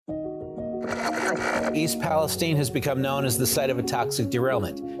East Palestine has become known as the site of a toxic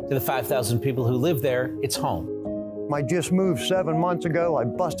derailment. To the 5,000 people who live there, it's home. I just moved 7 months ago. I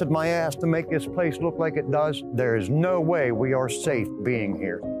busted my ass to make this place look like it does. There is no way we are safe being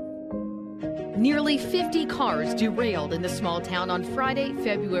here. Nearly 50 cars derailed in the small town on Friday,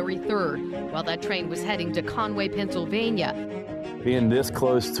 February 3rd, while that train was heading to Conway, Pennsylvania. Being this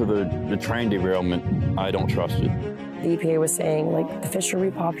close to the train derailment, I don't trust it. The EPA was saying, like, the fish are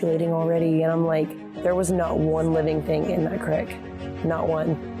repopulating already, and I'm like, there was not one living thing in that creek. Not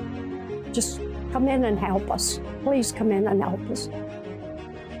one. Just come in and help us. Please come in and help us.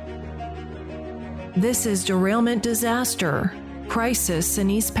 This is Derailment Disaster, Crisis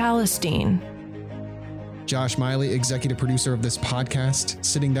in East Palestine. Josh Miley, executive producer of this podcast,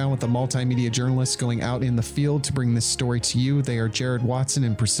 sitting down with a multimedia journalist going out in the field to bring this story to you. They are Jared Watson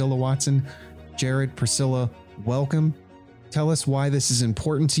and Priscilla Watson. Jared, Priscilla, welcome. Tell us why this is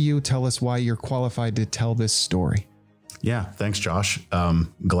important to you. Tell us why you're qualified to tell this story. Yeah, thanks, Josh.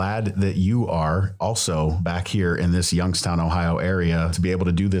 Glad that you are also back here in this Youngstown, Ohio area to be able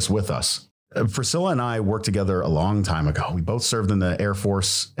to do this with us. Priscilla and I worked together a long time ago. We both served in the Air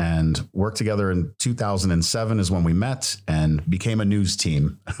Force and worked together in 2007 is when we met and became a news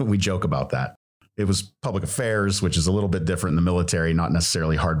team. We joke about that. It was public affairs, which is a little bit different in the military, not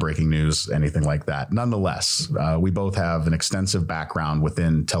necessarily hard-breaking news, anything like that. Nonetheless, we both have an extensive background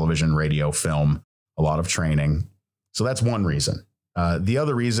within television, radio, film, a lot of training. So that's one reason. The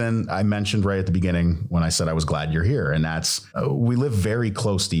other reason I mentioned right at the beginning when I said I was glad you're here, and that's we live very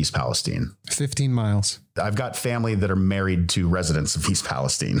close to East Palestine. 15 miles. I've got family that are married to residents of East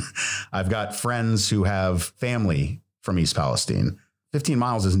Palestine. I've got friends who have family from East Palestine. 15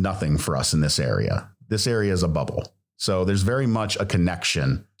 miles is nothing for us in this area. This area is a bubble. So there's very much a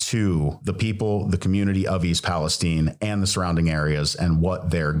connection to the people, the community of East Palestine and the surrounding areas and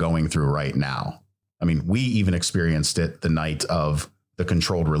what they're going through right now. I mean, we even experienced it the night of the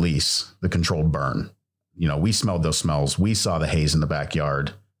controlled release, the controlled burn. You know, we smelled those smells. We saw the haze in the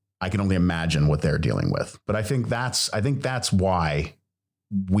backyard. I can only imagine what they're dealing with. But I think that's why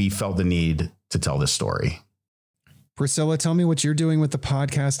we felt the need to tell this story. Priscilla, tell me what you're doing with the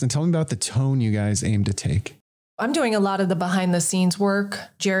podcast and tell me about the tone you guys aim to take. I'm doing a lot of the behind the scenes work.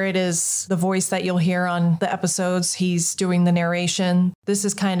 Jared is the voice that you'll hear on the episodes. He's doing the narration. This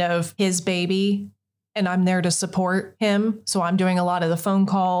is kind of his baby, and I'm there to support him. So I'm doing a lot of the phone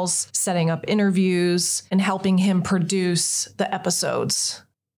calls, setting up interviews, and helping him produce the episodes.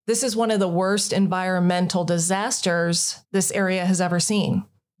 This is one of the worst environmental disasters this area has ever seen.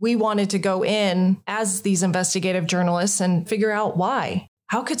 We wanted to go in as these investigative journalists and figure out why.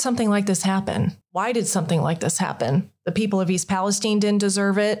 How could something like this happen? Why did something like this happen? The people of East Palestine didn't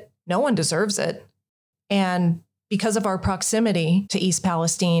deserve it. No one deserves it. And because of our proximity to East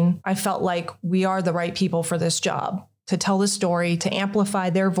Palestine, I felt like we are the right people for this job, to tell the story, to amplify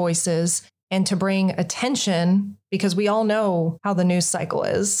their voices, and to bring attention, because we all know how the news cycle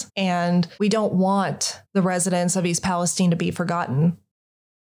is. And we don't want the residents of East Palestine to be forgotten.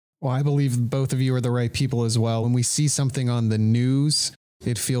 Well, I believe both of you are the right people as well. When we see something on the news,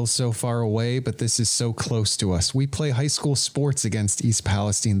 it feels so far away, but this is so close to us. We play high school sports against East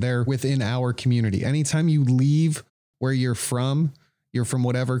Palestine. They're within our community. Anytime you leave where you're from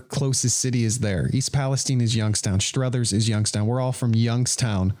whatever closest city is there. East Palestine is Youngstown. Struthers is Youngstown. We're all from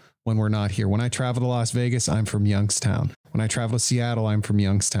Youngstown when we're not here. When I travel to Las Vegas, I'm from Youngstown. When I travel to Seattle, I'm from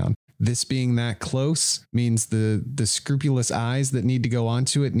Youngstown. This being that close means the scrupulous eyes that need to go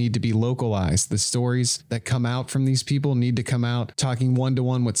onto it need to be localized. The stories that come out from these people need to come out talking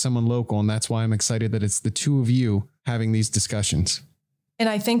one-to-one with someone local. And that's why I'm excited that it's the two of you having these discussions. And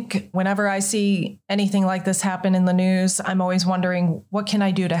I think whenever I see anything like this happen in the news, I'm always wondering, what can I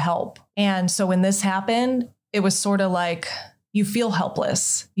do to help? And so when this happened, it was sort of like, you feel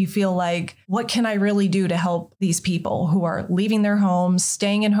helpless. You feel like, what can I really do to help these people who are leaving their homes,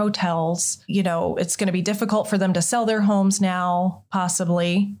 staying in hotels? You know, it's going to be difficult for them to sell their homes now,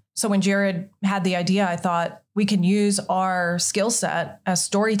 possibly. So when Jared had the idea, I thought we can use our skill set as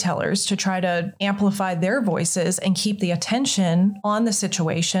storytellers to try to amplify their voices and keep the attention on the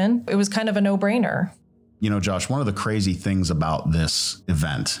situation. It was kind of a no-brainer. You know, Josh, one of the crazy things about this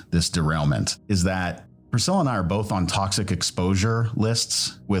event, this derailment, is that Priscilla and I are both on toxic exposure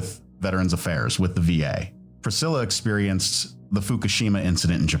lists with Veterans Affairs, with the VA. Priscilla experienced the Fukushima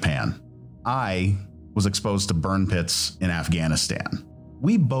incident in Japan. I was exposed to burn pits in Afghanistan.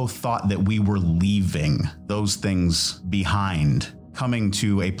 We both thought that we were leaving those things behind, coming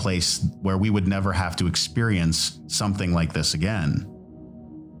to a place where we would never have to experience something like this again.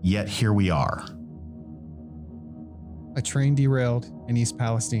 Yet here we are. A train derailed in East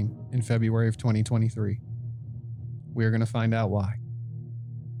Palestine in February of 2023. We're going to find out why.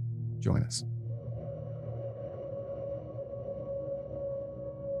 Join us.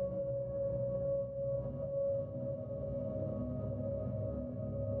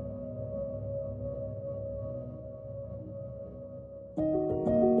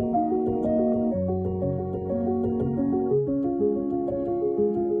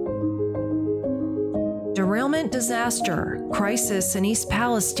 Derailment Disaster, Crisis in East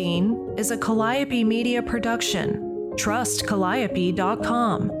Palestine is a Calliope Media production. Trust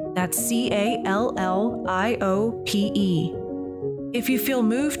Calliope.com. That's CALLIOPE. If you feel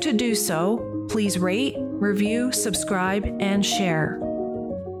moved to do so, please rate, review, subscribe, and share.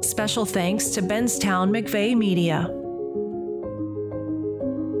 Special thanks to Benstown McVeigh Media.